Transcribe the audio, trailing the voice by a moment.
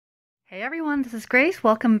Hey everyone, this is Grace.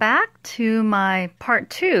 Welcome back to my part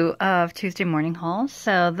 2 of Tuesday Morning Haul.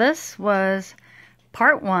 So this was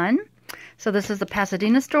part 1. So this is the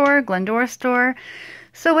Pasadena store, Glendora store.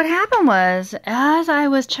 So what happened was, as I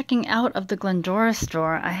was checking out of the Glendora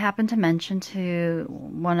store, I happened to mention to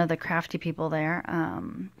one of the crafty people there,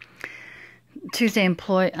 Tuesday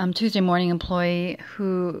morning employee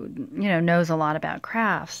who, knows a lot about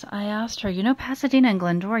crafts. I asked her, Pasadena and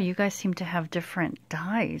Glendora, you guys seem to have different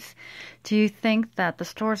dyes. Do you think that the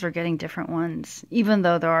stores are getting different ones, even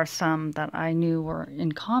though there are some that I knew were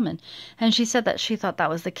in common? And she said that she thought that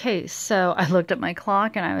was the case. So I looked at my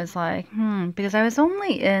clock and I was like, because I was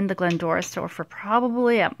only in the Glendora store for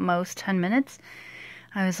probably at most 10 minutes.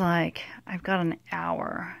 I was like, I've got an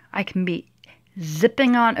hour. I can be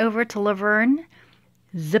zipping on over to Laverne,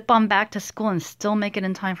 zip on back to school, and still make it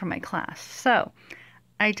in time for my class. So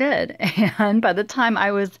I did. And by the time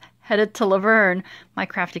I was headed to Laverne, my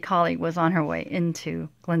crafty colleague was on her way into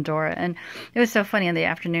Glendora. And it was so funny in the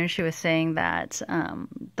afternoon. She was saying that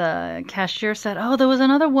the cashier said, oh, there was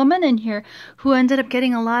another woman in here who ended up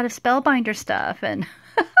getting a lot of Spellbinder stuff. And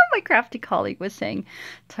my crafty colleague was saying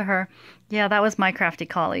to her, yeah, that was my crafty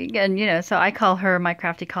colleague. And, so I call her my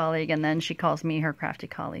crafty colleague, and then she calls me her crafty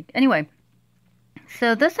colleague. Anyway,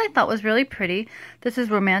 so this I thought was really pretty. This is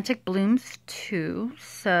Romantic Blooms 2,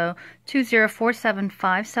 so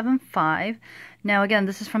 2047575. Now, again,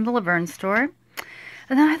 this is from the Laverne store.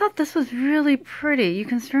 And then I thought this was really pretty. You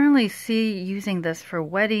can certainly see using this for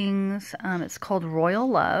weddings. It's called Royal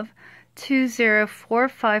Love,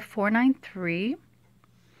 2045493.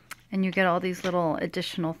 And you get all these little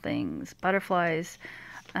additional things, butterflies,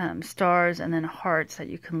 stars, and then hearts that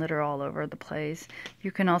you can litter all over the place. You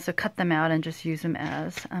can also cut them out and just use them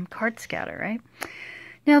as card scatter, right?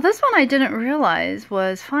 Now this one I didn't realize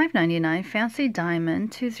was $5.99, Fancy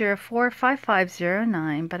Diamond,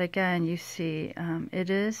 2045509. But again, you see it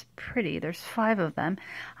is pretty. There's 5 of them.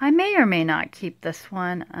 I may or may not keep this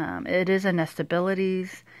one. It is a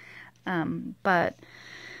Nestabilities, but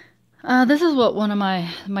this is what one of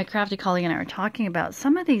my crafty colleague and I were talking about.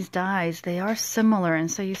 Some of these dies, they are similar, and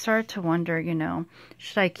so you start to wonder,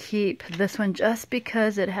 should I keep this one just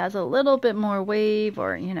because it has a little bit more wave,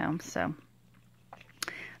 or, so.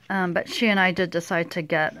 But she and I did decide to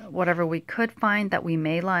get whatever we could find that we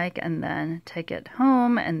may like, and then take it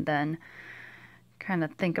home, and then kind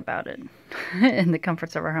of think about it in the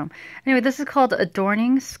comforts of our home. Anyway, this is called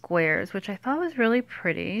Adorning Squares, which I thought was really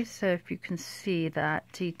pretty. So if you can see that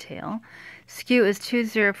detail. SKU is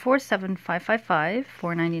 2047555,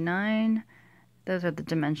 $4.99. Those are the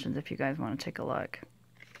dimensions if you guys want to take a look.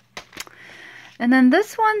 And then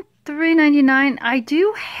this one, $3.99. I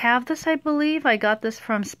do have this, I believe. I got this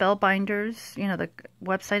from Spellbinders, the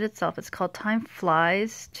website itself. It's called Time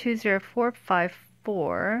Flies,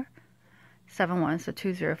 2045471, so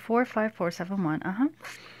 2045471.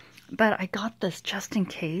 But I got this just in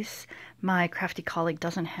case my crafty colleague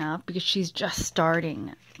doesn't have, because she's just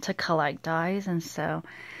starting to collect dies. And so,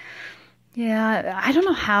 yeah, I don't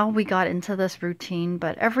know how we got into this routine,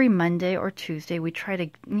 but every Monday or Tuesday we try to,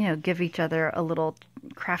 give each other a little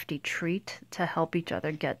crafty treat to help each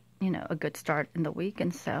other get, a good start in the week.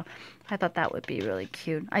 And so I thought that would be really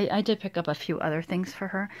cute. I did pick up a few other things for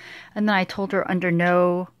her. And then I told her under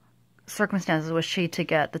no circumstances was she to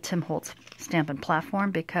get the Tim Holtz Stampin'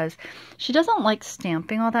 Platform, because she doesn't like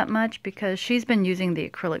stamping all that much, because she's been using the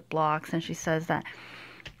acrylic blocks, and she says that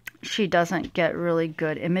she doesn't get really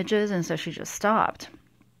good images, and so she just stopped.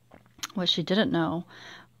 What she didn't know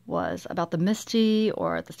was about the Misty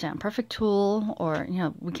or the Stamp Perfect tool, or,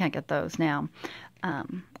 we can't get those now.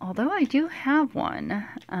 Although I do have one.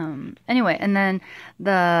 Anyway, and then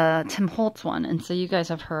the Tim Holtz one. And so you guys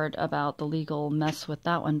have heard about the legal mess with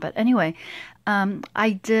that one. But anyway,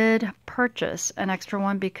 I did purchase an extra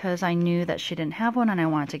one because I knew that she didn't have one and I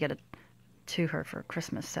wanted to get it to her for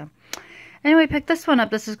Christmas. So anyway, pick this one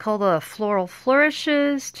up. This is called the Floral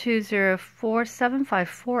Flourishes,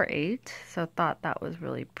 2047548. So I thought that was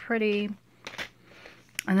really pretty.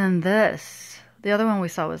 And then this. The other one we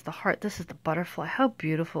saw was the heart. This is the butterfly. How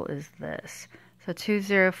beautiful is this? So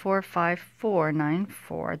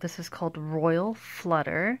 2045494. This is called Royal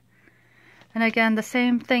Flutter. And again, the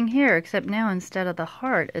same thing here, except now instead of the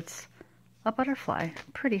heart, it's a butterfly.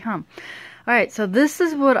 Pretty, huh? All right, so this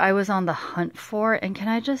is what I was on the hunt for. And can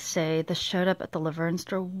I just say, this showed up at the Laverne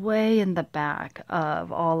store way in the back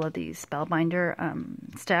of all of these Spellbinder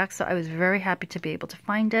stacks. So I was very happy to be able to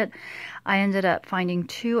find it. I ended up finding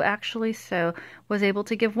 2 actually, so was able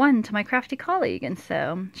to give 1 to my crafty colleague. And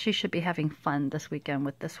so she should be having fun this weekend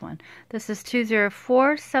with this one. This is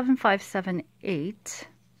 2047578.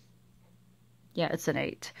 Yeah, it's an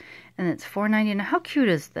 8. And it's $4.99. How cute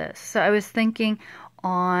is this? So I was thinking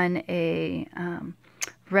on a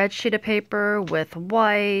red sheet of paper with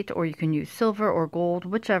white, or you can use silver or gold,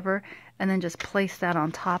 whichever, and then just place that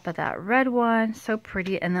on top of that red one. So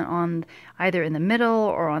pretty. And then on either in the middle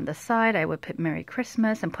or on the side, I would put Merry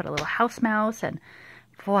Christmas and put a little house mouse, and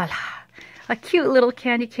voila, a cute little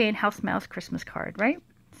candy cane house mouse Christmas card, right?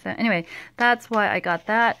 So anyway, that's why I got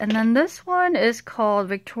that. And then this one is called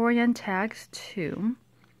Victorian Tags 2.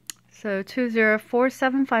 So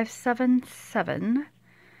 2047577.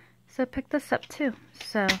 So pick this up too.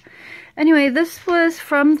 So anyway, this was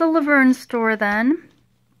from the Laverne store then.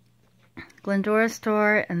 Glendora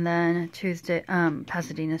store, and then Tuesday,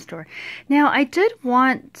 Pasadena store. Now, I did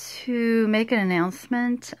want to make an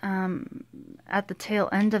announcement at the tail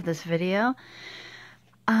end of this video.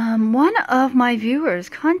 One of my viewers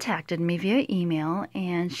contacted me via email,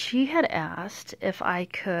 and she had asked if I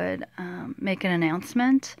could make an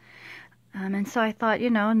announcement. And so I thought,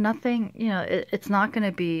 nothing, it's not going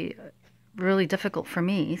to be really difficult for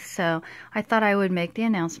me, so I thought I would make the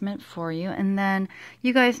announcement for you. And then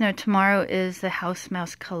you guys know tomorrow is the House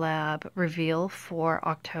Mouse collab reveal for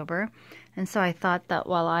October, and so I thought that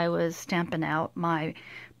while I was stamping out my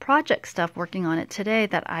project stuff, working on it today,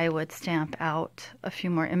 that I would stamp out a few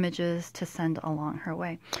more images to send along her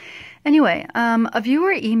way. Anyway, a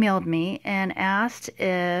viewer emailed me and asked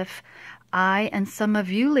if I and some of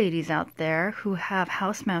you ladies out there who have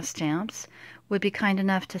house mouse stamps would be kind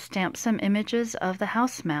enough to stamp some images of the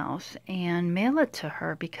house mouse and mail it to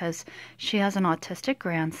her, because she has an autistic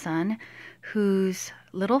grandson whose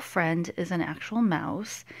little friend is an actual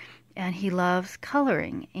mouse, and he loves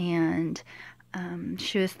coloring. And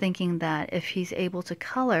she was thinking that if he's able to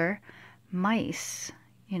color mice,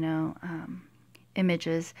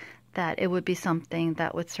 images, that it would be something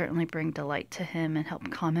that would certainly bring delight to him and help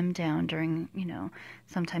calm him down during,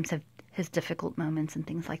 sometimes his difficult moments and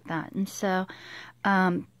things like that. And so,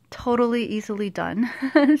 totally easily done.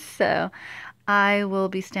 So I will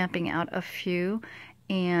be stamping out a few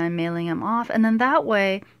and mailing them off. And then that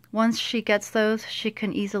way, once she gets those, she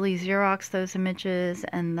can easily Xerox those images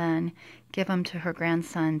and then give them to her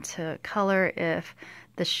grandson to color if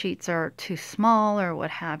the sheets are too small or what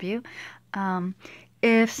have you.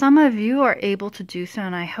 If some of you are able to do so,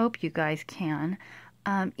 and I hope you guys can,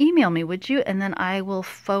 email me, would you? And then I will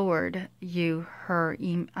forward you her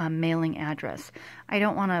mailing address. I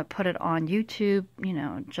don't want to put it on YouTube,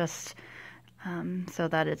 just so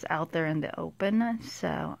that it's out there in the open.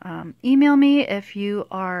 So email me if you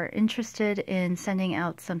are interested in sending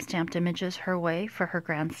out some stamped images her way for her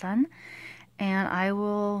grandson, and I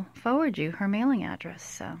will forward you her mailing address.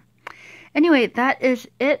 So anyway, that is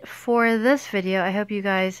it for this video. I hope you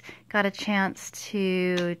guys got a chance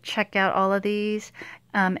to check out all of these.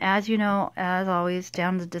 As you know, as always,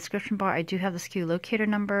 down in the description bar, I do have the SKU Locator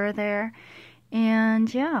number there.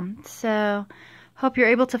 And yeah, so hope you're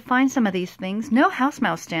able to find some of these things. No house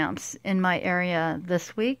mouse stamps in my area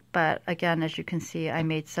this week, but again, as you can see, I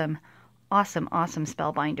made some awesome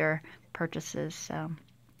Spellbinder purchases. So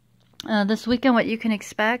this weekend, what you can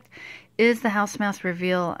expect is the house mouse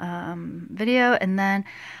reveal video, and then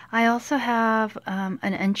I also have an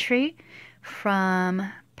entry from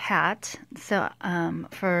Pat, so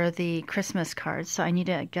for the Christmas cards, so I need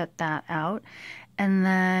to get that out. And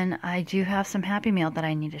then I do have some Happy Mail that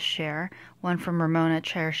I need to share. One from Ramona,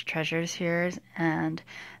 Cherished Treasures here, and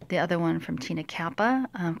the other one from Tina Kappa,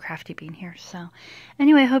 Crafty Bean here. So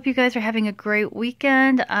anyway, I hope you guys are having a great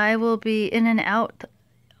weekend. I will be in and out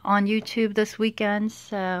on YouTube this weekend,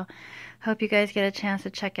 so hope you guys get a chance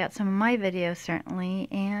to check out some of my videos, certainly.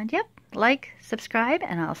 And yep, like, subscribe,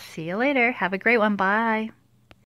 and I'll see you later. Have a great one. Bye.